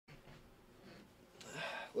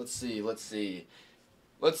Let's see.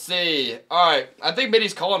 Alright, I think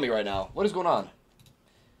Middy's calling me right now. What is going on?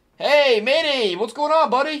 Hey, Middy! What's going on,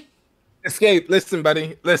 buddy? Escape, listen,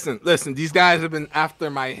 buddy. Listen. These guys have been after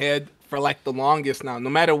my head for like the longest now. No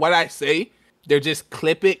matter what I say, they're just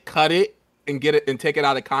clip it, cut it, and get it and take it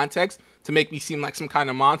out of context to make me seem like some kind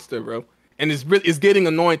of monster, bro. And it's getting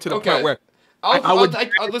annoying to the point where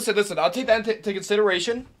listen. I'll take that into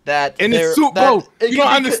consideration. Bro. You don't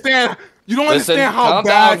understand. You don't understand how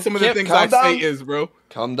bad some of the things I say is, bro.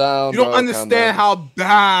 Calm down. You don't understand how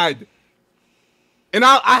bad. And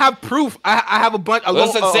I have proof. I have a bunch.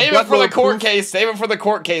 Listen, save it for the court case. Save it for the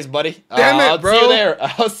court case, buddy. Damn it, bro.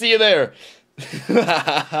 I'll see you there.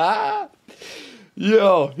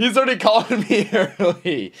 Yo, he's already calling me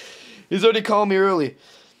early.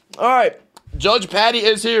 All right, Judge Patty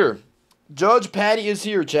is here.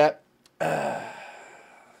 Chat.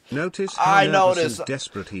 Notice how nervous and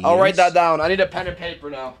desperate he is. I'll write that down. I need a pen and paper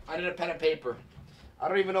now. I don't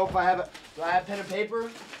even know if I have it. Do I have pen and paper?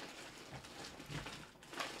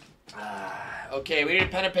 Okay, we need a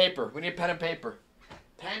pen and paper. Pen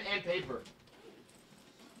and paper.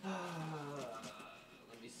 Let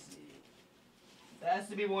me see. There has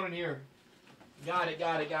to be one in here. Got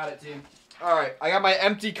it, team. Alright, I got my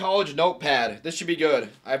empty college notepad. This should be good.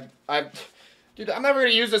 Dude, I'm never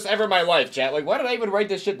gonna use this ever in my life, chat. Like, why did I even write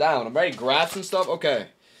this shit down? I'm writing graphs and stuff? Okay.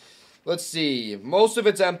 Let's see. Most of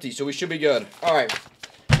it's empty, so we should be good. Alright.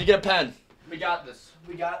 Let me get a pen. We got this.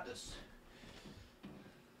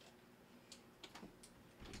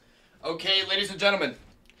 Okay, ladies and gentlemen.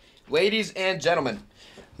 Ladies and gentlefish.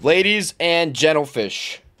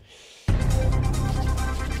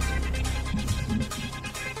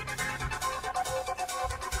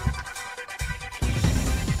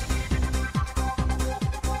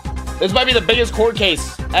 This might be the biggest court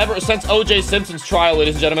case ever since O.J. Simpson's trial,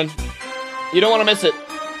 ladies and gentlemen. You don't want to miss it.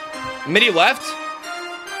 Middy left?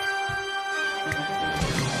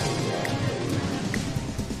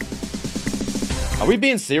 Are we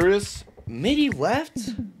being serious? Middy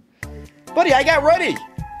left? Buddy, I got ready.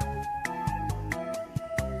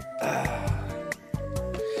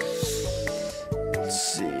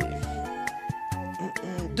 Let's see.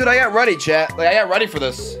 Dude, I got ready, chat. Like, I got ready for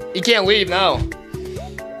this. He can't leave now.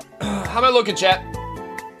 How am I looking, chat?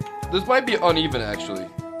 This might be uneven, actually.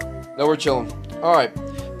 No, we're chilling. Alright.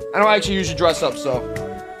 I don't actually usually dress up, so.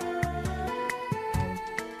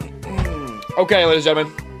 Okay, ladies and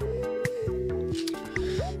gentlemen.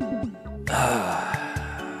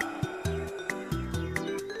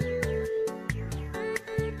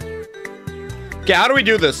 Okay, how do we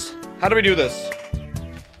do this? How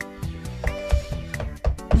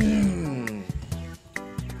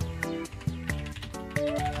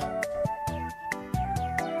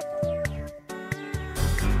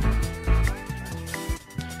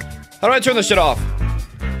do I turn this shit off?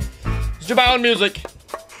 Let's do my own music.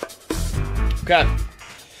 Okay.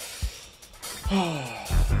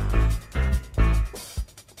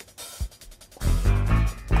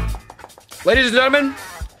 Ladies and gentlemen,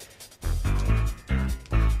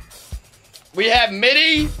 we have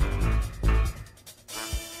Middy,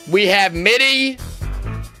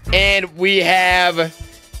 and we have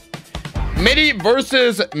Middy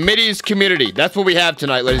versus Middy's community. That's what we have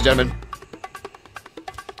tonight, ladies and gentlemen.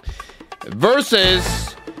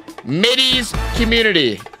 Versus Middy's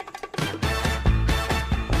community.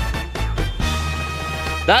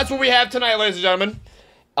 That's what we have tonight, ladies and gentlemen.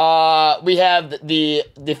 We have the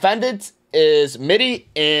defendant is Middy,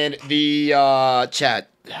 and the chat.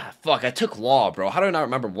 Fuck, I took law, bro. How do I not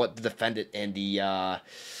remember what the defendant and the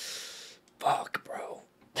fuck, bro.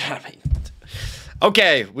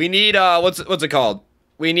 Okay, we need what's it called?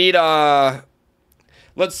 We need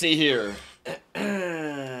let's see here.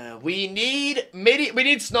 We need Middy. We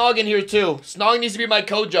need Snog in here too. Snog needs to be my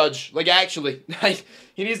co-judge. Like, actually,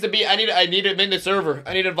 he needs to be. I need him in the server.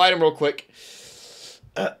 I need to invite him real quick.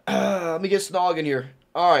 Let me get Snog in here.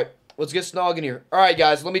 All right, let's get Snog in here. All right,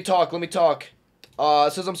 guys, let me talk. It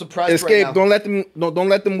says I'm suppressed. Escape. Right now. Don't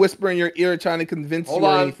let them whisper in your ear trying to convince you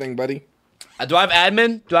or anything, buddy. Do I have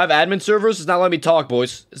admin? Do I have admin servers? It's not letting me talk,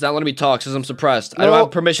 boys. It's not letting me talk. It says I'm suppressed. No, I don't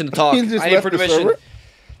have permission to talk. I need permission.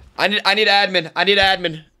 I need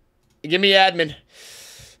admin. Give me admin.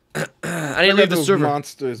 I need to leave the server.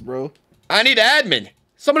 Monsters, bro. I need admin.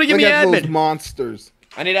 Somebody give me admin. Those monsters.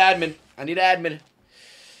 I need admin.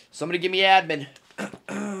 Somebody give me admin.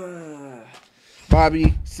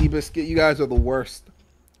 Bobby, Seabiscuit, you guys are the worst.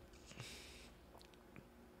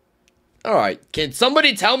 All right. Can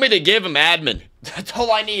somebody tell me to give him admin? That's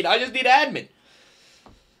all I need. I just need admin.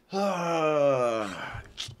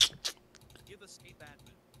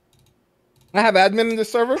 I have admin in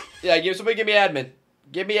this server. Yeah, give me admin.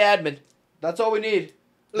 Give me admin. That's all we need.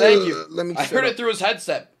 Thank you. Let me. I heard it through his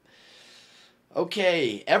headset.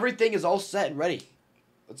 Okay, everything is all set and ready.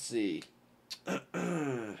 Let's see.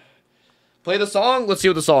 Play the song. Let's see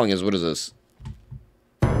what the song is. What is this?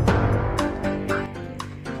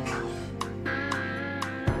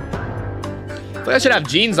 I think I should have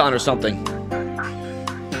jeans on or something.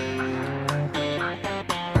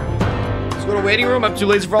 Let's go to waiting room. I'm too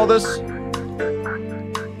lazy for all this.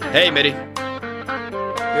 Hey, Middy. Yo,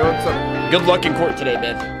 what's up? Good luck in court today,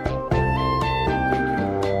 man.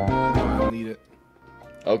 I need it.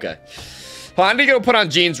 Okay. Well, I need to go put on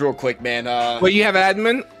jeans real quick, man. Wait, you have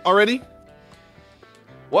admin already?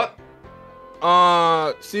 What?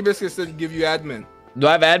 Seabiscuit said give you admin. Do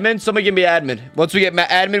I have admin? Somebody give me admin. Once we get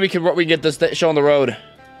admin, we can get this show on the road.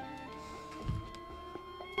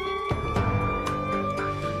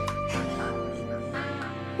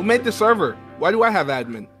 Who made the server? Why do I have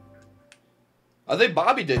admin? I think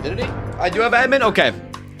Bobby did, didn't he? I do have admin? Okay.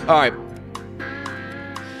 All right.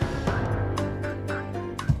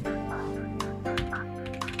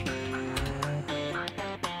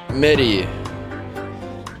 Middy.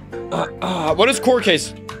 What is court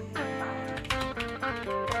case?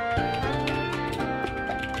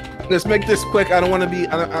 Let's make this quick. I don't want to be.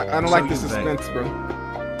 I don't like the suspense, bro.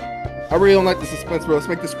 I really don't like the suspense, bro. Let's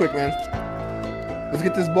make this quick, man. Let's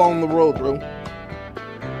get this ball on the road, bro.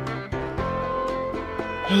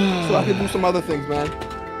 So I can do some other things, man.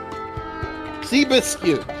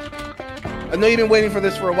 Seabiscuit. I know you've been waiting for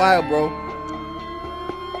this for a while, bro.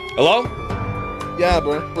 Hello? Yeah,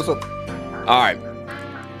 bro. What's up? All right.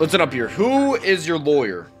 Listen up here. Who is your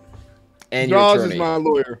lawyer? And Jaws your attorney? is my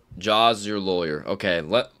lawyer. Jaws is your lawyer. Okay.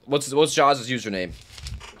 What's Jaws' username?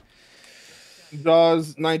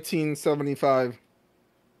 Jaws 1975.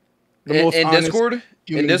 In Discord?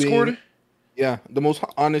 In Discord? Being. Yeah, the most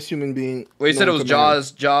honest human being. Well, you said it was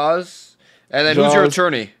Jaws, and then who's your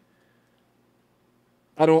attorney?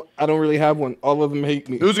 I don't really have one. All of them hate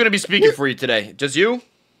me. Who's gonna be speaking for you today? Just you?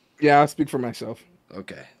 Yeah, I'll speak for myself.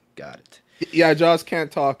 Okay, got it. Yeah, Jaws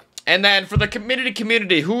can't talk. And then for the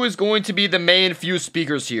community, who is going to be the main few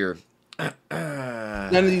speakers here?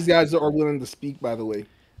 None of these guys are willing to speak, by the way.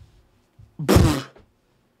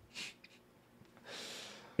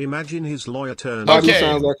 Imagine his lawyer turns. Okay,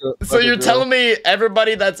 sounds like so you're telling me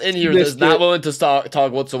everybody that's in here is not willing to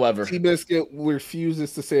talk whatsoever? Seabiscuit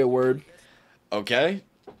refuses to say a word. Okay.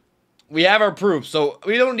 We have our proof, so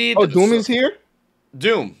we don't need... Oh, Doom is here?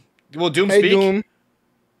 Doom. Will Doom hey, speak? Doom.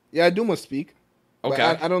 Yeah, Doom will speak. Okay.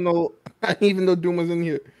 I don't know. I didn't even know Doom was in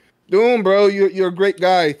here. Doom, bro, you're a great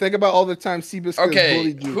guy. Think about all the time Seabiscuit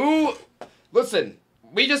bullied you. Who... Listen,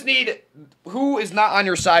 we just need... Who is not on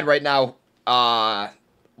your side right now?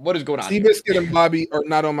 What is going on? Seabiscuit and Bobby are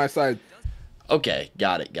not on my side. Okay,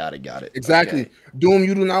 got it. Exactly. Okay. Doom,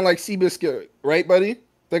 you do not like Seabiscuit, right, buddy?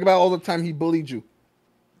 Think about all the time he bullied you.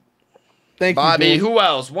 Thank Bobby, you, who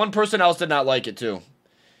else? One person else did not like it too.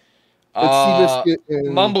 Seabiscuit and...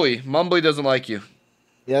 Mumbly doesn't like you.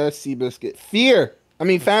 Yeah, that's Seabiscuit.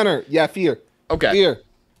 Fanner. Yeah, Fear. Okay. Fear.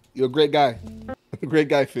 You're a great guy. Great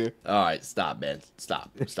guy, Fear. All right, stop, man. Stop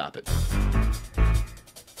it.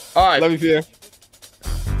 All right. Love you, Fear.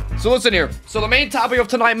 So listen here. So the main topic of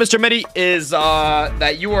tonight, Mr. Middy, is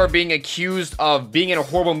that you are being accused of being in a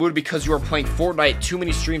horrible mood because you are playing Fortnite too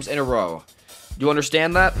many streams in a row. Do you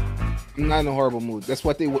understand that? I'm not in a horrible mood. That's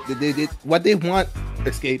what they did. What they want,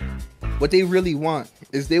 Escape. What they really want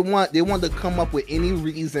is they want to come up with any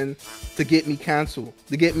reason to get me canceled,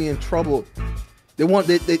 to get me in trouble.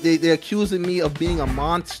 They're accusing me of being a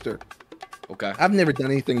monster. Okay. I've never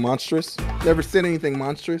done anything monstrous. Never said anything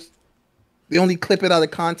monstrous. They only clip it out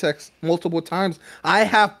of context multiple times. I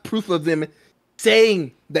have proof of them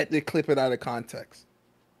saying that they clip it out of context.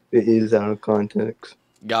 It is out of context.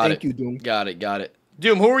 Thank you, Doom. Got it.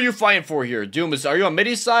 Doom, who are you fighting for here? Doom, are you on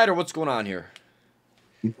Middy's side or what's going on here?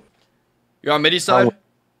 You're on Middy's side?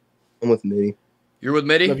 I'm with Middy. You're with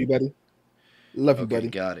Middy? Love you, buddy. Love you, buddy.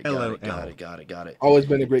 Got it. Always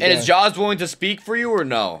been a great guy. And is Jaws willing to speak for you or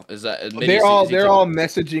no? They're all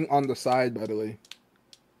messaging on the side, by the way.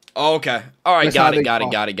 Oh, okay. All right. Got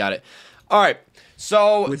it. All right.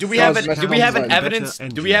 So do we have an evidence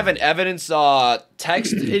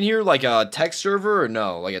text in here, like a text server or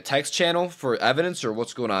no, like a text channel for evidence or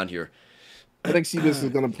what's going on here? I think Seabiscuit is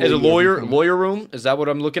gonna play. Is a lawyer room? Is that what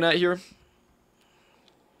I'm looking at here?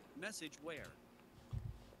 Message where?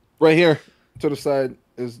 Right here to the side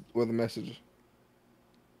is where the message is.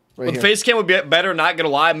 Right here. Facecam would be better. Not gonna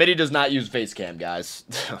lie, Middy does not use Facecam, guys.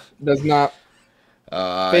 Does not.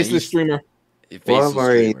 Faceless streamer. Faceless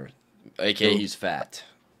streamer. AKA he's fat.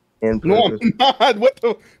 And No, purpose. I'm not. What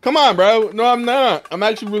the? Come on, bro. No, I'm not. I'm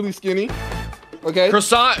actually really skinny. Okay.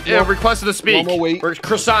 Croissant requested to speak. Normal weight.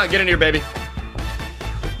 Croissant, get in here, baby.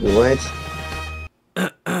 What?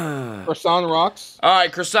 Croissant rocks. All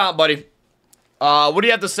right, Croissant, buddy. What do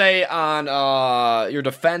you have to say on your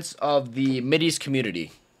defense of the Middy's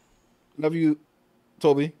community? Love you,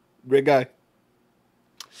 Toby. Great guy.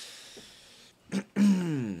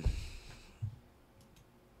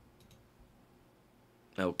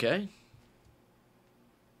 Okay.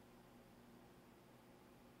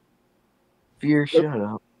 Fear, shut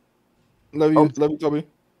up. Love you, Oh. love you, Toby.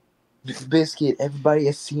 Biscuit, everybody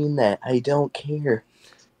has seen that. I don't care.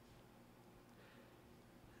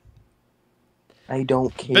 I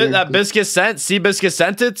don't care. That Biscuit sent. See, Biscuit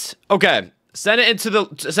sent it. Okay, send it into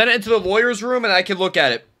the lawyer's room, and I can look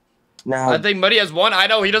at it. Now, I think Middy has one. I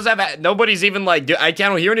know he doesn't have. Nobody's even like. I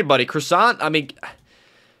can't hear anybody. Croissant. I mean,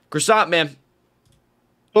 Croissant, man.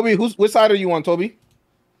 Toby, which side are you on, Toby?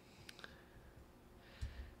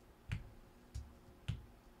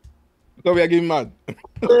 Toby, I give you mine.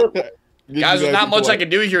 Guys, there's not much I can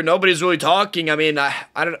do here. Nobody's really talking. I mean,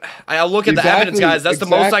 I'll look at the evidence, guys. That's the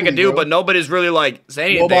most I can do, bro. but nobody's really like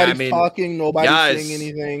saying anything. Nobody's I mean, talking. Nobody's guys, saying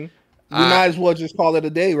anything. We might as well just call it a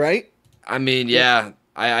day, right? I mean, yeah.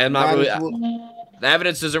 I am not really. The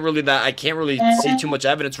evidence isn't really that. I can't really see too much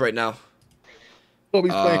evidence right now.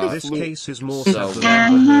 Toby's playing his This flute. case is more So- sad than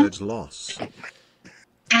Amber Heard's loss.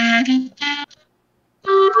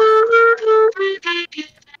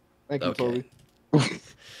 Thank you, Okay. Toby.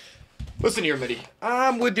 Listen here, Middy.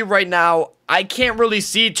 I'm with you right now. I can't really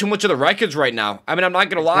see too much of the records right now. I mean, I'm not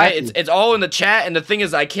gonna lie. Exactly. It's all in the chat, and the thing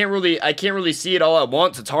is, I can't really see it all at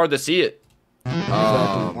once. It's hard to see it.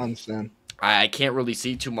 I understand. I can't really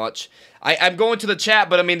see too much. I'm going to the chat,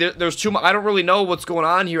 but I mean, there's too much. I don't really know what's going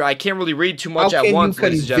on here. I can't really read too much How at can once, you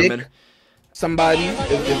ladies and gentlemen. convict somebody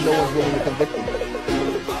if no one's willing to convict them?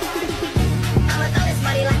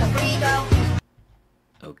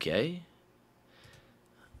 Okay.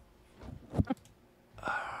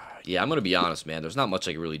 Yeah, I'm gonna be honest, man. There's not much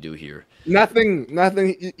I can really do here. Nothing.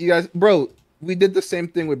 You guys, bro. We did the same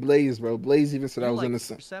thing with Blaze, bro. Blaze even said I was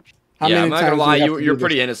innocent. How Yeah, I'm many not gonna times do lie. we have to You're do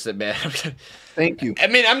pretty this? innocent, man. Thank you. I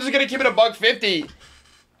mean, I'm just gonna keep it $1.50.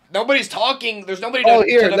 Nobody's talking. There's nobody Oh, to,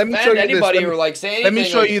 here, to let me defend show you this. anybody Let me- or like say anything. Let me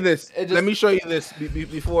show like, you this. it just- Let me show you this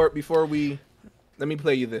before we. Let me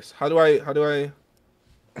play you this. How do I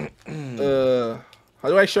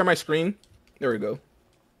share my screen? There we go.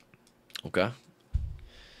 Okay.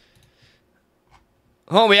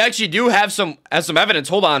 Oh, we actually do have some evidence.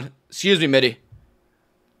 Hold on. Excuse me, Middy.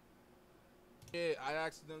 Shit, I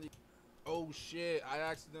accidentally. Oh shit! I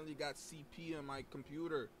accidentally got CP on my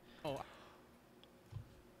computer. Hold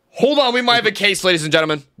on. We might have a case, ladies and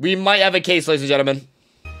gentlemen. We might have a case, ladies and gentlemen.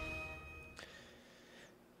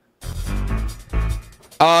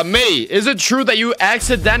 Middy, is it true that you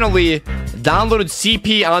accidentally downloaded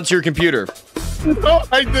CP onto your computer? No,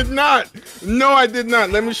 I did not. No, I did not.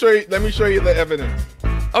 Let me show you. Let me show you the evidence.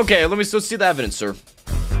 Okay, let me still see the evidence, sir.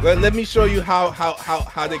 Let me show you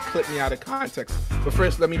how they clip me out of context. But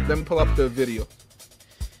first, let me pull up the video.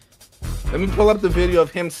 Let me pull up the video of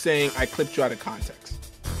him saying I clipped you out of context.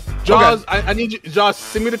 Jaws, Okay. I need you. Jaws,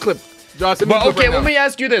 send me the clip. Jaws, send me the But clip okay, right let now. me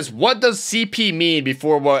ask you this: what does CP mean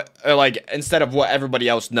before what, like, instead of what everybody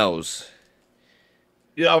else knows?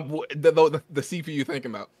 Yeah, the CP you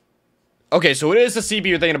thinking about? Okay, so it is the CP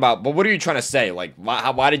you're thinking about, but what are you trying to say? Like,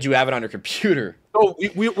 why did you have it on your computer? So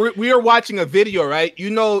we are watching a video, right? You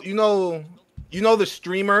know the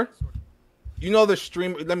streamer. You know the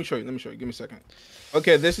streamer. Let me show you. Give me a second.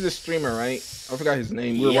 Okay, this is the streamer, right? I forgot his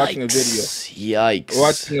name. We were watching a video. Yikes. We're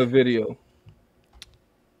watching a video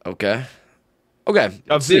Okay. Okay.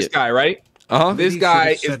 of this guy, right? Uh-huh. This He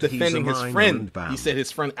guy should have is said he's defending a his minor friend. and bound. He said his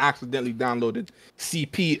friend accidentally downloaded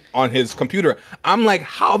CP on his computer. I'm like,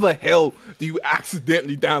 how the hell do you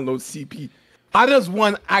accidentally download CP? How does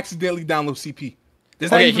one accidentally download CP? Does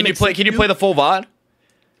that Okay, even can you make play sense can you to play the full VOD?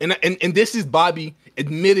 And this is Bobby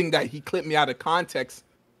admitting that he clipped me out of context,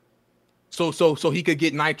 so he could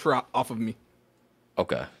get nitro off of me.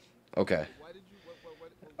 Okay. Okay.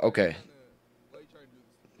 Okay.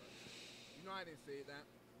 You know I didn't say that.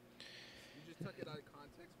 You just took it out of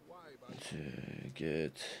context. Why, Bobby?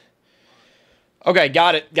 Get. Okay,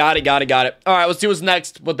 got it. All right, let's see what's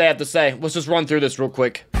next. What they have to say. Let's just run through this real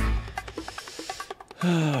quick.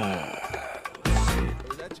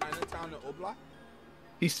 Was that Chinatown or Obla?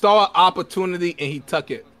 He saw an opportunity and he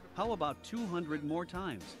took it. How about 200 more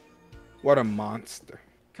times? What a monster!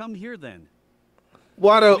 Come here then.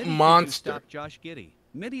 What a Middy thinks you monster! Stop Josh Giddy.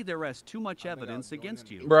 Middy, there rests too much evidence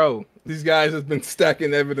against you. Bro, these guys have been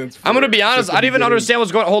stacking evidence. I'm gonna be honest. I don't even understand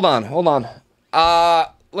what's going. Hold on.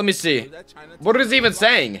 Let me see. What is he even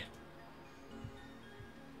saying?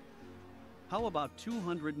 How about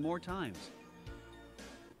 200 more times?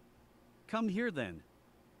 Come here then.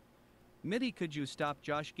 Middy, could you stop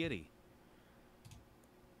Josh Giddey?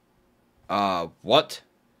 What?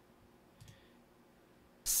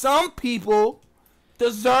 Some people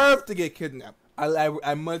deserve to get kidnapped.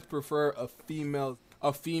 I much prefer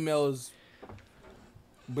a female's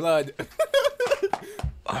blood.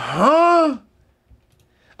 Huh?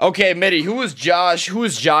 Okay, Middy, who is Josh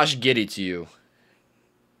Giddey to you?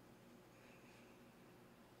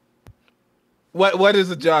 What is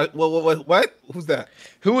a Josh? What? Who's that?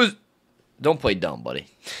 Who is? Don't play dumb, buddy.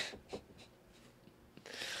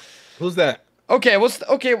 Who's that? Okay,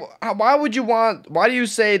 why would you want? Why do you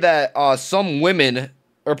say that some women,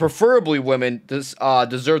 or preferably women,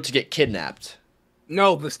 deserve to get kidnapped?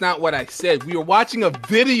 No, that's not what I said. We were watching a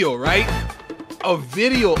video, right? A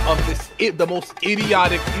video of the most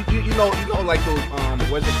idiotic. You know, like those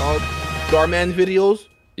what's it called? Starman videos.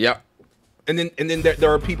 Yep. And then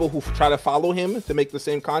there are people who try to follow him to make the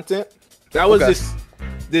same content. That was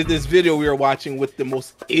this video we were watching with the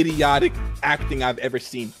most idiotic acting I've ever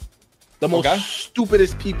seen. The most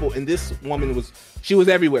stupidest people, and this woman was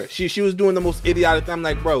everywhere. She was doing the most idiotic thing. I'm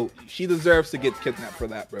like, bro, she deserves to get kidnapped for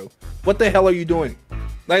that, bro. What the hell are you doing?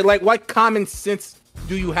 Like what common sense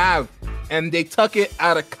do you have? And they took it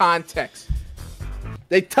out of context.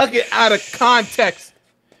 Took it out of context.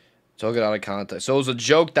 So it was a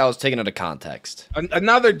joke that was taken out of context.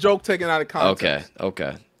 Another joke taken out of context.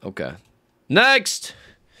 Okay. Next.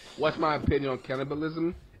 What's my opinion on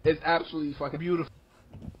cannibalism? It's absolutely fucking beautiful.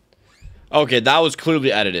 Okay, that was clearly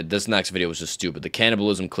edited. This next video was just stupid. The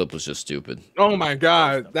cannibalism clip was just stupid. Oh my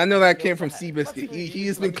god. I know that came from Seabiscuit. He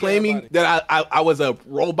has been claiming that I was a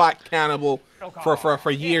robot cannibal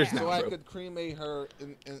for years now. So I could cremate her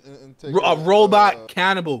and take a robot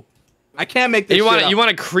cannibal. I can't make this you want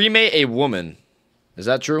to cremate a woman. Is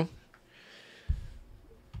that true?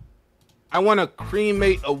 I want to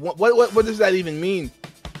cremate a what does that even mean?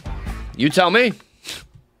 You tell me.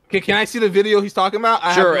 Okay, can I see the video he's talking about?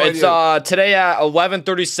 Sure, it's today at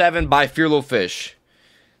 11:37 by Fearlo Fish.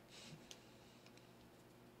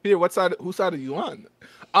 Here, whose side are you on?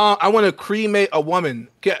 I want to cremate a woman.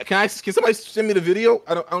 Can somebody send me the video?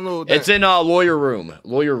 I don't know. It's in lawyer room.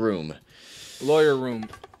 Lawyer room.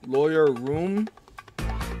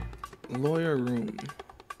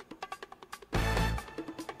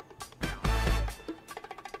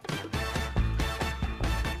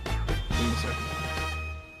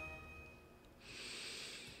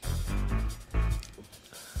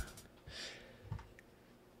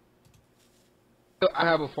 I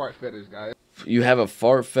have a fart fetish, guys. You have a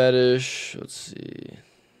fart fetish. Let's see.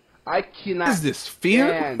 I cannot. What is this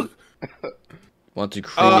fear? Want to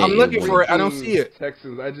cremate? I'm looking for it. I don't see it.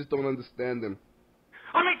 Texans, I just don't understand them.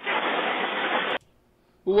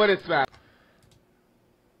 What is that?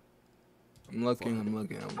 I'm looking.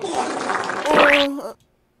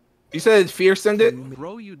 You said fear send it?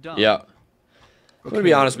 Bro, you dumb. Yeah. I'm gonna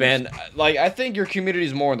be honest, man. Like, I think your community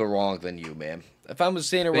is more in the wrong than you, man. If I'm just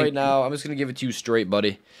saying it right now, I'm just gonna give it to you straight,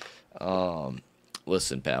 buddy.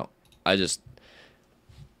 Listen, pal. I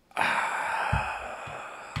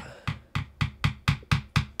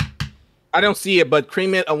don't see it, but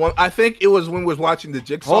cremate a one. I think it was when we was watching the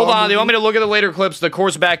Jigsaw. Hold on, movie. they want me to look at the later clips. The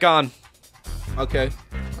course back on. Okay.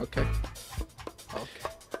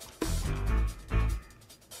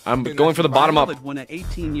 I'm going for the bottom up. When an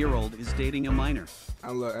 18-year-old is dating a minor. I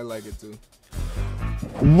like it too.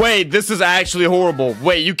 Wait, this is actually horrible.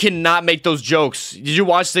 Wait, you cannot make those jokes. Did you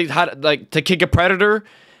watch To Kick a Predator?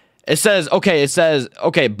 It says,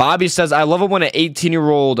 Bobby says, I love it when an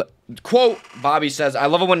 18-year-old, quote, Bobby says, I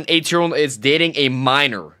love it when an 18-year-old is dating a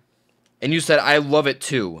minor. And you said, I love it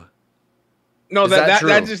too. No,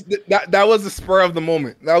 that was the spur of the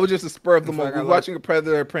moment. That was just a spur of the moment. We were watching a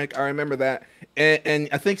Predator prank. I remember that. And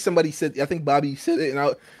I think Bobby said it. And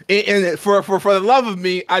for the love of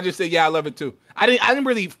me, I just said, yeah, I love it too. I didn't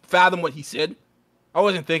really fathom what he said. I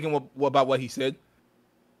wasn't thinking about what he said.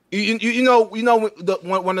 You know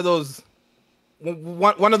one of those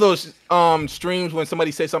streams when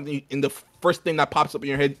somebody says something and the first thing that pops up in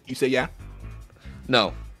your head, you say yeah.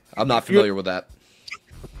 No, I'm not familiar with that.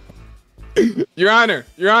 Your Honor,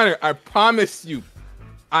 I promise you,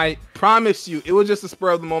 it was just a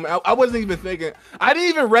spur of the moment. I wasn't even thinking. I didn't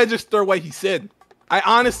even register what he said. I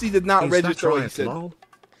honestly did not register what he said.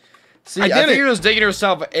 See, I think you're just digging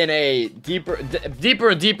yourself in a deeper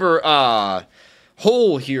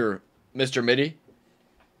hole here, Mr. Middy.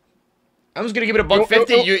 I'm just gonna give it a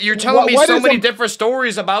 $150. You're telling me so many different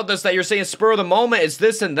stories about this that you're saying spur of the moment. It's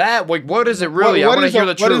this and that. Like, what is it really? I want to hear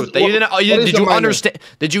the truth. Did you understand?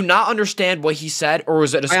 Did you not understand what he said, or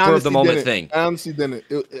was it a spur of the moment thing? I honestly didn't.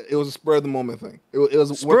 It was a spur of the moment thing. It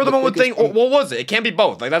was spur of the moment thing. What was it? It can't be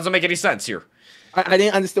both. Like, that doesn't make any sense here. I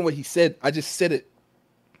didn't understand what he said. I just said it.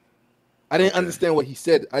 I didn't understand what he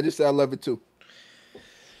said. I just said I love it too.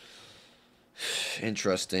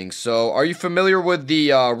 Interesting. So, are you familiar with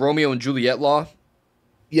the Romeo and Juliet law?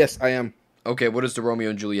 Yes, I am. Okay, what is the Romeo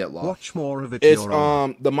and Juliet law? Watch more of it. It's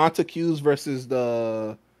the Montagues versus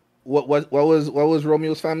the what was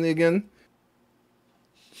Romeo's family again?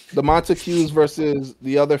 The Montagues versus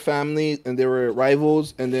the other family, and they were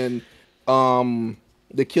rivals, and then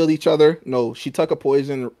they killed each other. No, she took a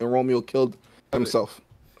poison, and Romeo killed himself.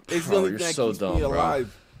 It's Bro, the only you're thing that so keeps dumb, me bro.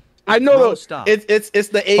 alive. I know. Bro, stop. It's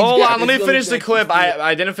the age. Hold gap. on, let me It's the finish only the thing that clip. keeps me-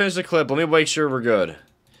 I didn't finish the clip. Let me make sure we're good.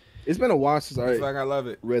 It's been a while since It's like I love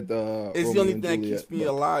it. read the. It's Romeo the only and thing that Juliet keeps me book.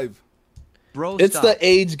 alive. Bro, It's stop. the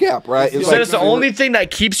age gap, right? You You It's said like it's the only thing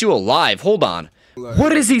that keeps you alive. Hold on.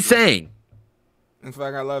 What is he saying? In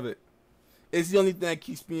fact, I love it. It's the only thing that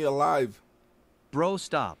keeps me alive. Bro,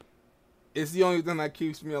 stop. It's the only thing that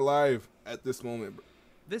keeps me alive at this moment. Bro.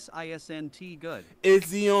 This ISNT good. It's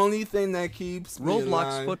the only thing that keeps me Roblox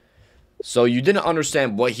alive. foot. So you didn't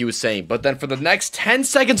understand what he was saying, but then for the next 10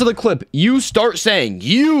 seconds of the clip, you start saying,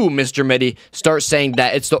 you, Mr. Middy, start saying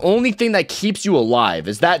that it's the only thing that keeps you alive.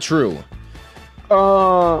 Is that true?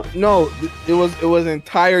 No, it was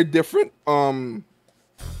entire different.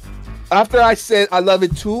 After I said I love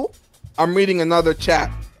it too, I'm reading another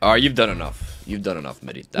chat. All right, you've done enough. You've done enough,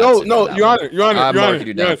 Middy. That's No, it no, for that Your one. Honor, Your Honor, I'm Your Honor, marking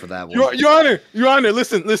you down for that one. Your Honor.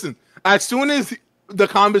 Listen. As soon as the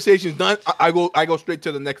conversation's done, I go straight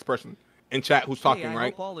to the next person in chat who's talking, Hey, I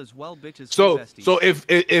right? hope all is well, bitches. So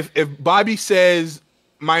besties. if Bobby says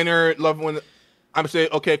minor love one, I'm saying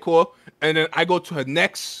okay, cool, and then I go to her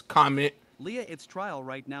next comment. Leah, it's trial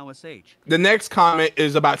right now, SH. The next comment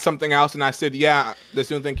is about something else, and I said, yeah, that's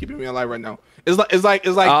the only thing keeping me alive right now. It's like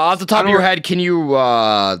Off the top I of don't- your head, can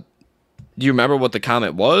you do you remember what the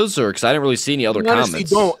comment was, or because I didn't really see any other I honestly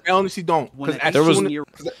comments? don't. When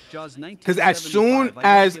Because it as soon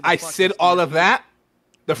as I said all of that,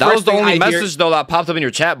 the That first was the thing only I hear- message though that popped up in your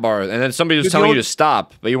chat bar, and then somebody was The telling you only- to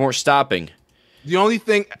stop, but you weren't stopping. The only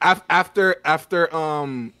thing after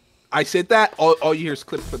I said that, all you hear is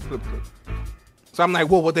clip. So I'm like,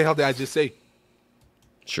 whoa, what the hell did I just say?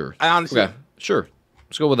 Sure. I honestly- Okay. Sure.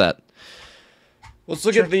 Let's go with that. Let's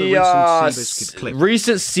look Check at the the recent Seabiscuit clip.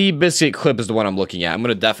 recent Seabiscuit clip is the one I'm looking at. I'm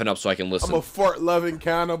gonna deafen up so I can I'm listen. a fart-loving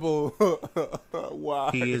cannibal.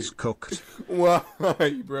 Why? He is cooked. Why,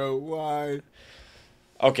 bro? Why?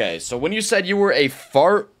 Okay, so when you said you were a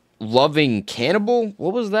fart-loving cannibal,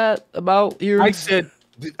 what was that about here? I said,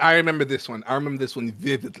 I remember this one. I remember this one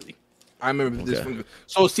vividly. I remember this Okay. one.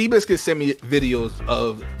 So Seabiscuit sent me videos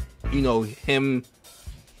of, him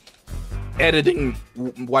editing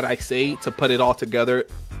what I say to put it all together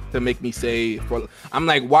to make me say. I'm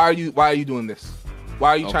like, why are you doing this? Why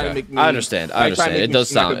are you trying to Okay. make me? I understand. I like, trying understand. to make It me does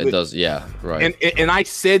seem like sound. a It good- does. Yeah. Right. And I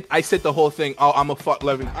said the whole thing. Oh, I'm a fuck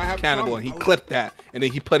loving I have cannibal, come. and he clipped that, and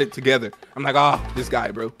then he put it together. I'm like, this guy,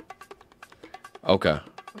 bro. Okay.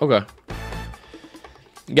 Okay.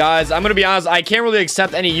 Guys, I'm gonna be honest. I can't really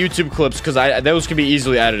accept any YouTube clips because those can be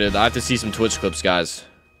easily edited. I have to see some Twitch clips, guys.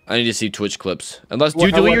 I need to see Twitch clips. Unless, do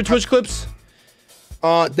you delete your Twitch clips?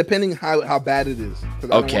 Depending how bad it is. 'Cause I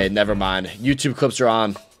don't Okay, want- never mind. YouTube clips are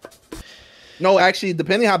on. No, actually,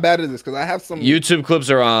 depending how bad it is, because I have some. YouTube clips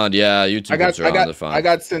are on. Yeah, YouTube clips are on. They're fine. I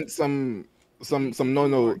got sent some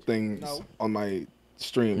no things on my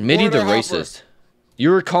stream. Middy the Border hopper. racist. You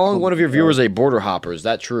were calling one of your viewers a border hopper. Is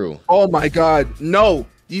that true? Oh my god, no!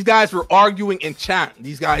 These guys were arguing in chat.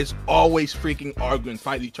 These guys always freaking argue and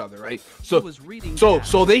fight each other, right? So, was reading so, chat.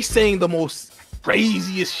 so they saying the most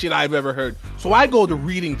craziest shit I've ever heard. So I go to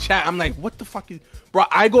reading chat. I'm like, what the fuck is, bro?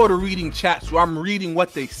 I go to reading chat, so I'm reading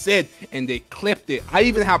what they said, and they clipped it. I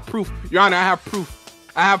even have proof, Your Honor. I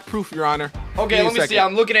have proof, Your Honor. Okay, Give me let a me see. second.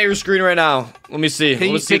 I'm looking at your screen right now. Let me see. Can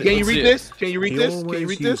you, Let's see. can you Let's read see. this? Can you read He this? Can you always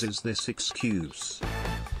read this? uses this excuse.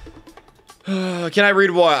 Can I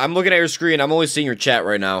read what? I'm looking at your screen. I'm only seeing your chat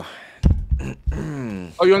right now.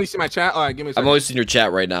 Oh, you only see my chat? All right, give me a I'm second. only seeing your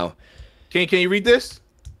chat right now. Can you read this?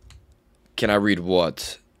 Can I read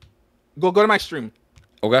what? Go to my stream.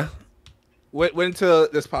 Okay. Wait until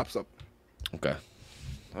this pops up. Okay.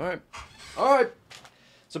 All right. All right.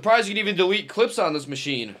 Surprised you can even delete clips on this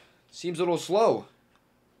machine. Seems a little slow.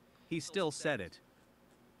 He still said it.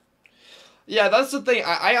 Yeah, that's the thing.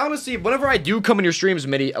 I honestly, whenever I do come in your streams,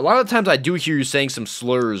 Middy, a lot of the times I do hear you saying some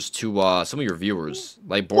slurs to some of your viewers,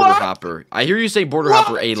 like Border Hopper. I hear you say Border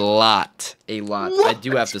Hopper a lot. I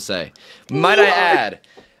do have to say. Might I add,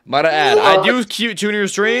 I do tune your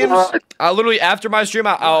streams. I literally, after my stream,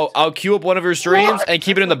 I'll queue up one of your streams and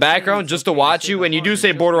keep it in the background just to watch you, and you do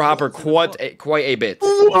say Border Hopper quite a bit.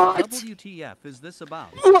 WTF is this about?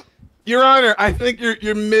 Your Honor, I think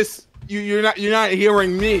you're not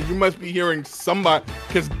hearing me. You must be hearing somebody,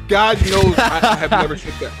 because God knows I have never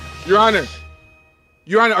said that. Your Honor,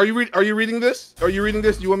 are you reading this? Are you reading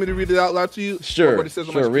this? Do you want me to read it out loud to you? Sure. What it says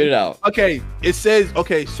on my Sure. screen? Read it out. Okay. It says,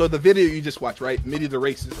 okay. So the video you just watched, right? Middy the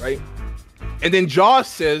racist, right? And then Jaws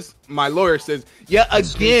says, my lawyer says, yeah,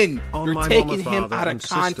 again, you're taking him out of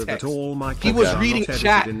context. He was reading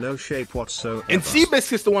chat. In no shape whatsoever. And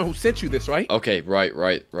Seabiscuit's the one who sent you this, right? Okay.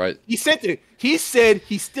 Right. He sent it. He said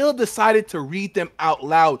he still decided to read them out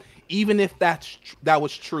loud, even if that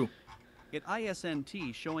was true. It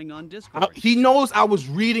ISNT showing on Discord. He knows I was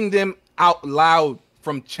reading them out loud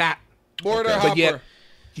from chat. Border But yet, Hopper.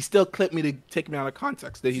 he still clipped me to take me out of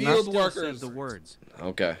context. Did he Field not? Still workers. said the words.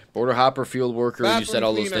 Okay. Border Hopper, field worker. You said Bathroom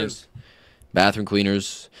all those cleaners. things. Bathroom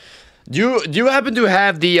cleaners. Do you happen to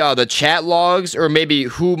have the chat logs, or maybe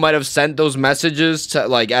who might have sent those messages to,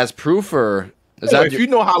 like, as proof, or is that? If you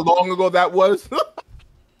know how long ago that was,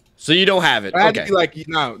 So you don't have it. that had Okay. to be like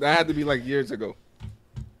that had to be like years ago.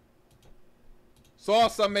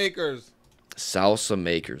 Salsa makers. Salsa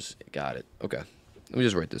makers. Got it. Okay. Let me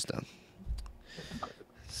just write this down.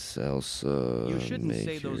 Salsa. You shouldn't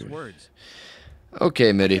say those maker. words. Okay,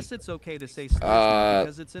 I Middy. guess it's okay to say slurs now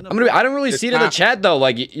because it's in a I don't really It's see it in the not- chat though.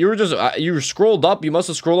 Like you were just you scrolled up. You must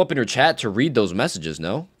have scrolled up in your chat to read those messages.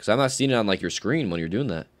 No, because I'm not seeing it on like your screen when you're doing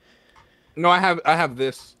that. No, I have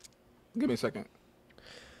this. Give me a second.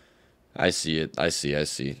 I see it. I see. I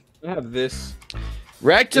have this.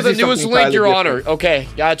 React to This the is newest something link, Your entirely Honor. different. Okay,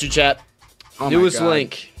 got you, chat. Oh my Newest God.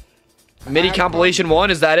 link. Middy compilation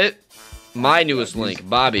 1. Is that it? My newest link,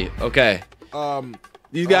 Bobby. Okay.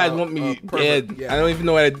 These guys want me pervert, dead. yeah. I don't even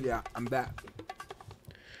know what I. Yeah, I'm that.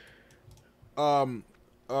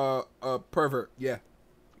 Pervert. Yeah,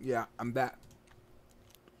 I'm that.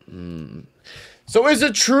 So is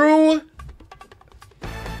it true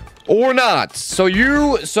or not? So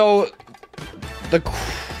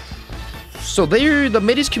the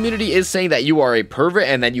Middy's community is saying that you are a pervert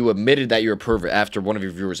and that you admitted that you're a pervert after one of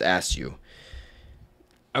your viewers asked you.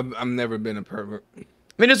 I've never been a pervert. I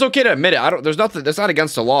mean, it's okay to admit it. There's nothing. That's not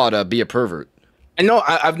against the law to be a pervert. I know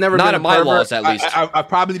I've never Not been in a my pervert. laws, at least. I've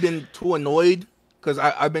probably been too annoyed because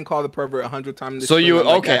I've been called a pervert 100 times. This So stream. you I'm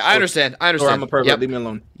like, okay? yeah, I understand. I understand. Or I'm a pervert. Yep. Leave me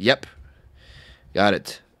alone. Yep. Got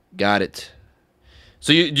it.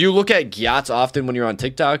 So do you look at Gyots often when you're on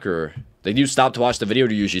TikTok, or do you stop to watch the video, or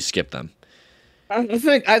do you usually skip them? I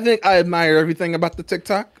think I admire everything about the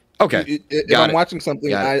TikTok. Okay. If Got I'm it. watching something,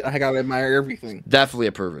 Got it. I gotta admire everything. Definitely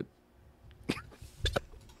a pervert.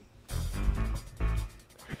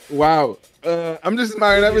 Wow. I'm just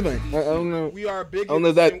admiring everything. I don't know. We are big I don't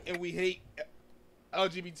know that- and we hate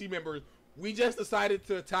LGBT members. We just decided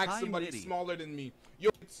to attack Hi, somebody Middy. smaller than me.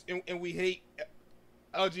 And we hate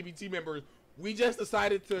LGBT members. We just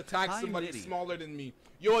decided to attack Hi, somebody Middy. smaller than me.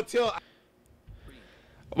 Yo, until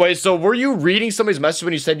Wait, so were you reading somebody's message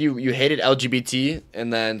when you said you hated LGBT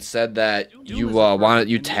and then said that you wanted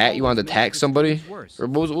to tag somebody, or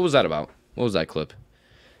what was that about? What was that clip?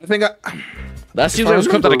 I think That seems like it was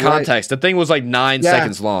clipped out of remember right- context. The thing was like 9 Yeah.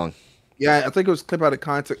 seconds long. yeah, I think it was clip out of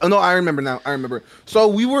context. Oh no, I remember now. I remember. So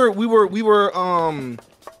we were the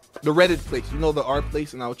Reddit place, you know, the art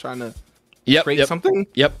place, and I was trying to Yep. create something.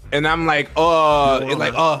 Yep. And I'm like, Your it's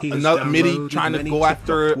like, Honor, he's another Middy downloaded trying to many go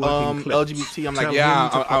after TikTok working clips. LGBT. I'm like, Tell yeah, him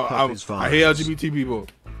to pop up his I hate virus. LGBT people.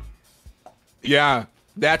 Yeah,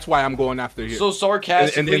 that's why I'm going after here. So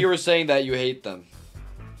sarcastically, And then- you were saying that you hate them.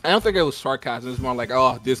 I don't think it was sarcasm. It was more like,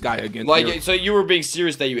 oh, this guy again. Like, here. so you were being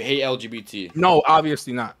serious that you hate LGBT. No,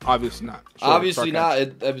 obviously not. Obviously not. Sure, Obviously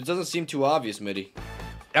sarcasm. not. It doesn't seem too obvious, Middy.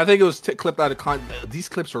 I think it was clipped out of context. These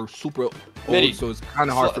clips are super old, Middy, so it's kind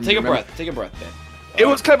of hard for me. Take to a remember. breath. Take a breath, man. It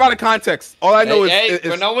was clipped out of context. All I know Hey,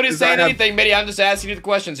 is nobody's is saying I have- anything, Middy. I'm just asking you the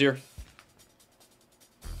questions here.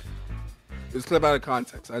 It's clipped out of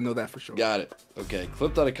context. I know that for sure. Got it. Okay,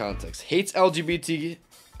 clipped out of context. Hates LGBT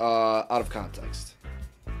out of context.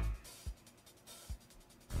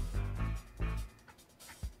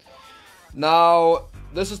 Now,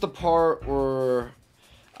 this is the part where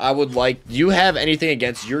I would like. Do you have anything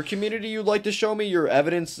against your community you'd like to show me? Your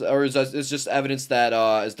evidence, or is this just evidence that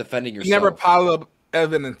is defending yourself? Never pile up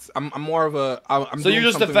evidence. I'm more of a. I'm So you're doing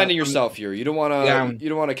just something defending that- yourself here. You don't want to. Yeah. You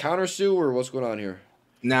don't want to countersue, or what's going on here?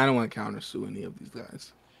 Nah, I don't want to countersue any of these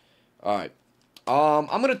guys. All right. I'm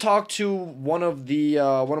gonna talk to one of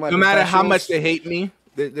my. No matter how much professionals. they hate me,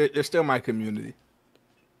 they're still my community.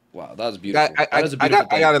 Wow, that was beautiful.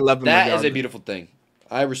 I gotta love them. That is a regardless. beautiful thing.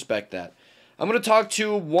 I respect that. I'm gonna talk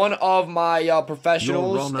to one of my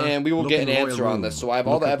professionals, Your Honor, and we will look get in an the answer royal on this. room. So I have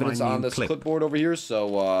all Look the at my evidence new on this clip. clipboard over here.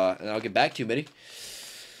 So and I'll get back to you, Middy.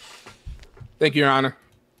 Thank you, Your Honor.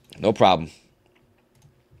 No problem.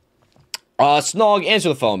 Snog, answer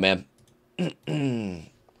the phone, man.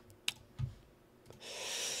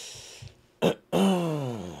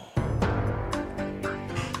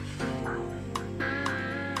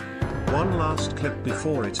 One last clip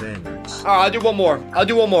before it ends. All right, I'll do one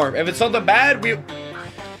more. If it's something bad, we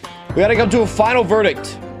gotta come to a final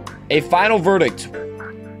verdict. A final verdict.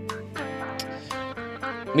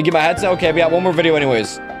 Let me get my headset. Okay, we got one more video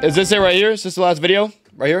anyways. Is this it right here? Is this the last video?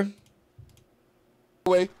 Right here?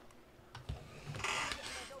 Wait.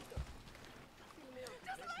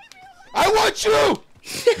 I want you!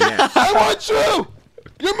 Yes. I want you!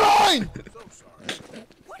 You're mine!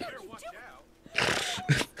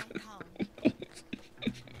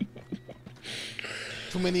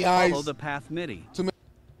 Too many eyes. Follow the path, Middy.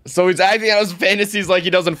 So he's acting out his fantasies like he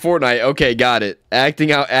does in Fortnite. Okay, got it.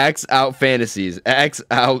 Acts out fantasies. Acts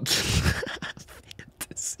out fantasies.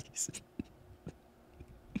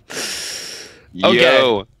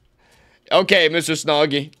 Yo. Okay, Mr.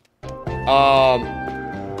 Snoggy.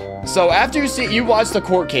 So after you watched the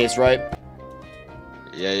court case, right?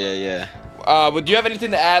 Yeah. But do you have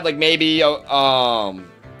anything to add? Like maybe,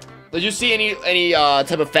 did you see any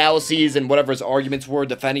type of fallacies and whatever his arguments were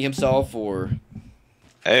defending himself, or?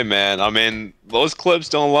 Hey, man. I mean, those clips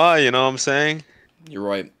don't lie. You know what I'm saying? You're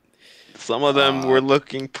right. Some of them were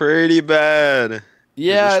looking pretty bad.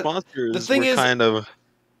 Yeah. The sponsors The thing were is, kind of.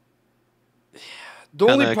 the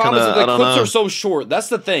only problem is that I the don't clips know. are so short. That's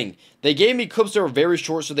the thing. They gave me clips that were very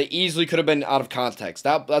short, so they easily could have been out of context.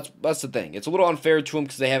 That's the thing. It's a little unfair to them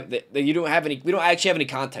because we don't actually have any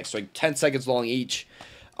context. So like 10 seconds long each.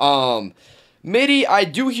 Middy, I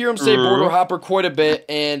do hear him say border hopper quite a bit,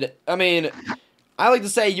 and I mean, I like to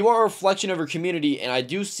say you are a reflection of your community, and I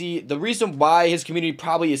do see the reason why his community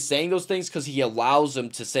probably is saying those things because he allows them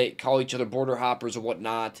to call each other border hoppers or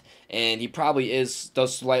whatnot, and he probably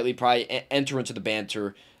does slightly enter into the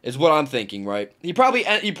banter. Is what I'm thinking, right? He probably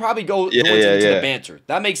goes into the banter.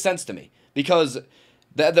 That makes sense to me because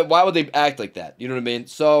that why would they act like that? You know what I mean?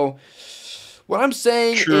 So what I'm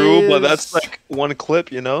saying True, is, but that's like one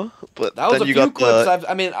clip, you know. But that was then a you few got clips. the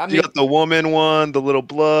I mean, you got the woman one, the little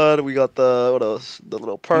blood. We got the what else? The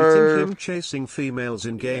little You think perv. him chasing females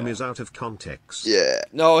in game is out of context? Yeah.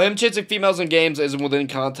 No, him chasing females in games isn't within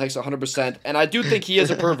context 100%. And I do think he is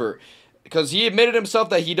a pervert. Because he admitted himself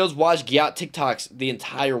that he does watch Gyat TikToks the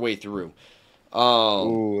entire way through.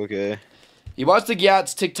 Ooh, okay. He watched the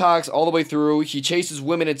Gyat's TikToks all the way through. He chases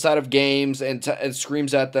women inside of games and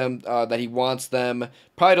screams at them that he wants them.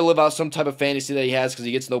 Probably to live out some type of fantasy that he has because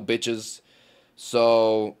he gets no bitches.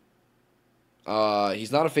 So,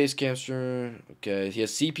 he's not a face camster. Okay, he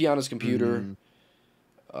has CP on his computer.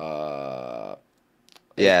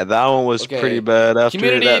 Yeah, that one was Okay. pretty bad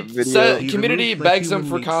after that video. Community removed begs the them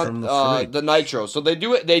for human meat from the fridge. the nitro. So they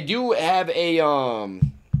do have a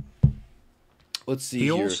let's see He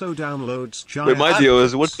here. also downloads But giant. my deal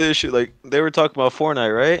is, what's the issue? Like, they were talking about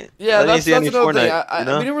Fortnite, right? Yeah, I didn't that's see any another thing. Fortnite, you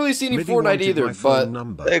know? We didn't really see any Middy Fortnite wanted either, my phone but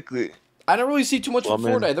number. Exactly. I don't really see too much Well, of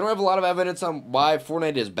man. Fortnite. They don't have a lot of evidence on why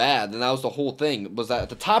Fortnite is bad, and that was the whole thing. Was that at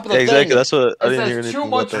the top of the Exactly. thing? That's what I it didn't hear says anything too about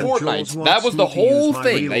much that. Jules Fortnite. wants That was me the to use whole my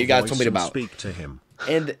thing real that you guys voice told me and about. Speak to him.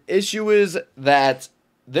 And the issue is that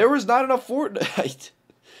there was not enough Fortnite.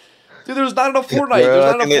 Dude, there was not enough Fortnite. Bro, There's I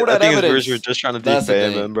not enough think Fortnite his evidence. viewers were just trying to That's the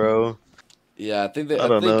defame thing. him, bro. Yeah, I think that. I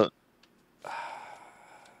don't know.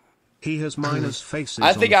 He has minus faces.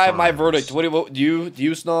 I think on I have my files. verdict. What do you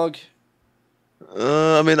Snog?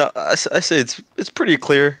 I mean, I say it's pretty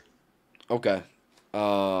clear. Okay.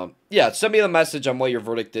 Yeah, send me the message on what your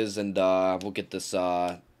verdict is, and we'll get this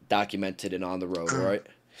documented and on the road. All right.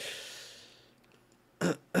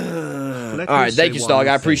 Let All me right. Thank say you, one Snog. I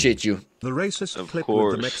thing. appreciate you. The racist Of clip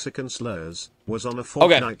course. with the Mexican slurs was on a Okay.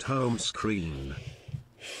 Fortnite home screen.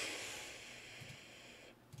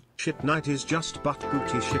 Shit Night is just butt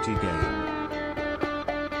booty shitty game.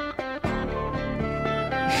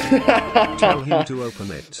 Tell him to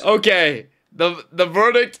open it. Okay. The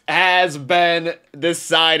verdict has been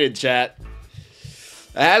decided, chat.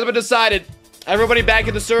 It has been decided. Everybody back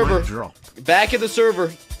in the server. Mic drop. Back in the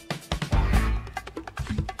server.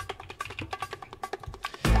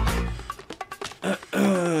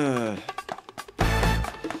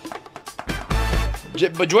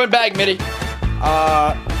 But join back, Middy.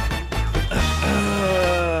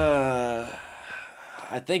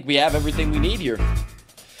 I think we have everything we need here.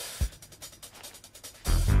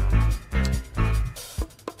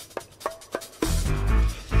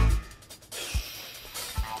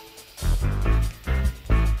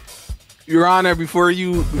 Your Honor, before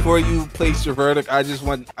you place your verdict, I just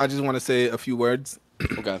want to say a few words.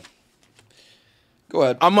 Okay. Go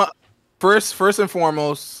ahead. First and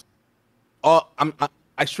foremost,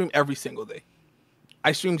 I stream every single day.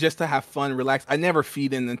 I stream just to have fun, relax. I never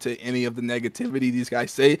feed into any of the negativity these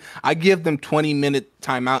guys say. I give them 20-minute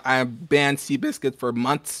timeout. I have banned Seabiscuit for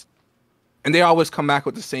months, and they always come back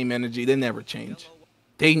with the same energy. They never change.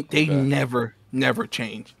 They never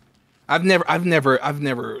change. I've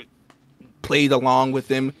never played along with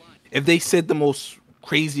them. If they said the most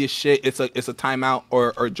craziest shit, it's a timeout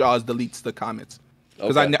or Jaws deletes the comments.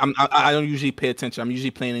 Because I don't usually pay attention. I'm usually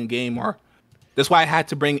playing in game, or that's why I had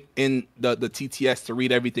to bring in the TTS to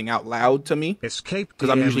read everything out loud to me. Escape because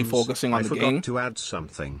I'm usually focusing on the game. I forgot to add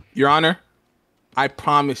something. Your Honor, I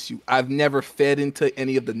promise you, I've never fed into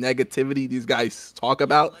any of the negativity these guys talk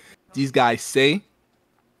about. These guys say.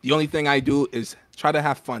 The only thing I do is try to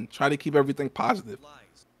have fun. Try to keep everything positive.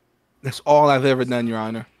 That's all I've ever done, Your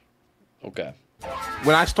Honor. Okay.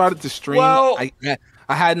 When I started to stream, I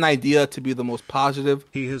had an idea to be the most positive,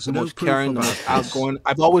 the most caring, the most outgoing.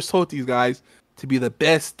 I've always told these guys to be the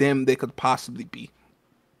best them they could possibly be.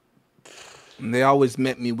 And they always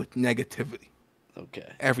met me with negativity.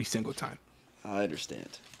 Okay. Every single time. I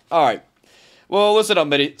understand. All right. Well, listen up,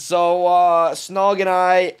 Middy. So, Snog and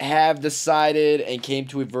I have decided and came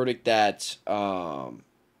to a verdict that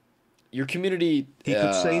your community... He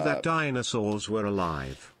could say that dinosaurs were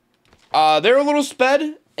alive. They're a little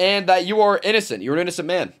sped, and that you are innocent. You're an innocent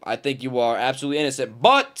man. I think you are absolutely innocent.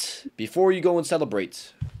 But, before you go and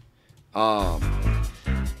celebrate, my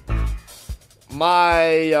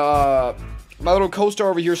little co-star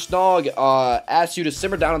over here, Snog, asked you to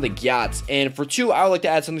simmer down on the yachts. And for two, I would like to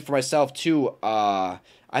add something for myself, too. I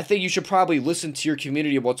think you should probably listen to your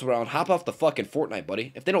community of what's around. Hop off the fucking Fortnite,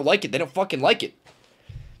 buddy. If they don't like it, they don't fucking like it.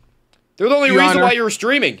 They're the only Your reason Honor, why you're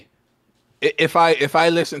streaming. If I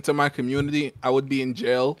listened to my community, I would be in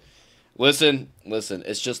jail. Listen.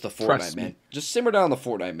 It's just the Fortnite, man. Just simmer down the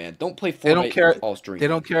Fortnite, man. Don't play Fortnite They don't care. all stream. They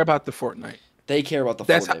don't care about the Fortnite. They care about the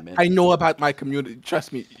That's Fortnite, man. I know about my community.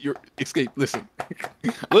 Trust me. You're Escape. Listen.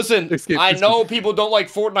 Escape. I know people don't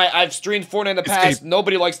like Fortnite. I've streamed Fortnite in the past. Escape.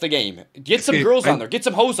 Nobody likes the game. Get some girls on there. Get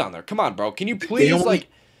some hoes on there. Come on, bro. Can you please,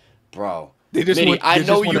 bro? Middy, I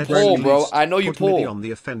know you pull, bro. I know you pull. Middy on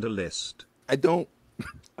the offender list. I don't.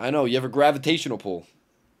 I know you have a gravitational pull.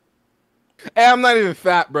 Hey, I'm not even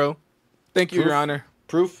fat, bro. Thank you, Proof? Your Honor.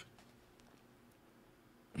 Proof?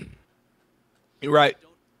 You're right.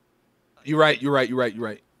 You're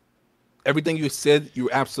right. Everything you said, you're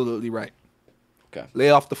absolutely right. Okay. Lay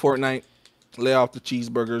off the Fortnite. Lay off the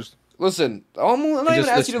cheeseburgers. Listen, I'm not even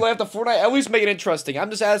asking you to lay off the Fortnite. At least make it interesting. I'm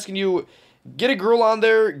just asking you, get a girl on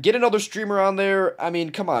there, get another streamer on there. I mean,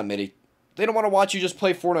 come on, Middy. They don't want to watch you just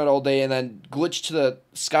play Fortnite all day and then glitch to the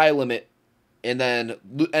sky limit and then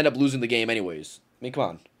end up losing the game anyways. I mean, come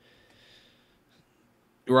on.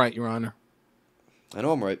 You're right, Your Honor. I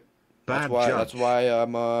know I'm right. That's why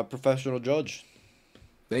I'm a professional judge.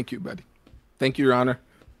 Thank you, buddy. Thank you, Your Honor.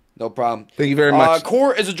 No problem. Thank you very much.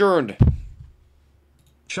 Court is adjourned.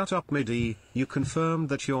 Shut up, Middy. You confirmed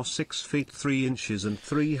that you're 6 feet 3 inches and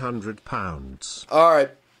 300 pounds. All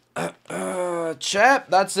right. Chat,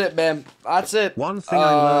 that's it, man. That's it. One thing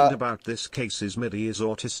I learned about this case is Middy is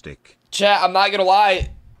autistic. Chat, I'm not gonna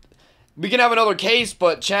lie. We can have another case,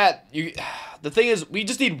 but chat, the thing is, we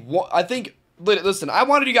just need one. I think. Listen, I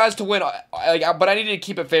wanted you guys to win, but I needed to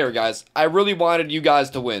keep it fair, guys. I really wanted you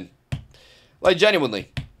guys to win. Like,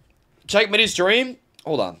 genuinely. Check Middy's stream.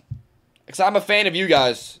 Hold on. Because I'm a fan of you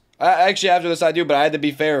guys. Actually, after this, I do, but I had to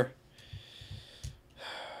be fair.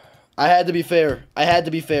 I had to be fair.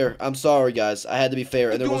 I'm sorry, guys. I had to be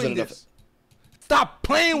fair, and there wasn't enough. Stop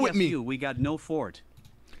playing with me. We got no fort.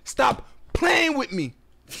 Stop playing with me.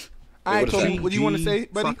 Alright, Tony, what do you want to say,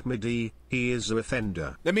 buddy? Fuck Middy, he is a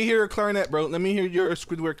offender. Let me hear your clarinet, bro. Let me hear your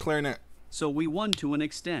Squidward clarinet. So we won to an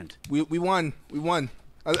extent. We won. We won.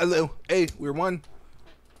 Hey, we're won.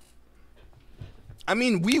 I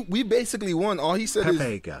mean, we basically won. All he said is,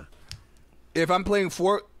 if I'm playing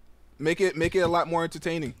Fort, make it a lot more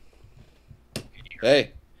entertaining.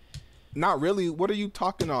 Hey. Not really. What are you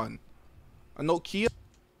talking on? A Nokia?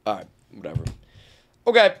 Alright, whatever.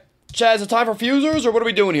 Okay. Chad, is it time for fusers, or what are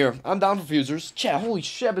we doing here? I'm down for fusers. Chad, holy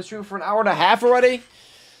shit, I've been streaming for an hour and a half already?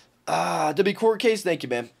 W court case, thank you,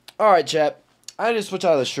 man. Alright, Chad. I need to switch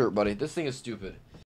out of this shirt, buddy. This thing is stupid.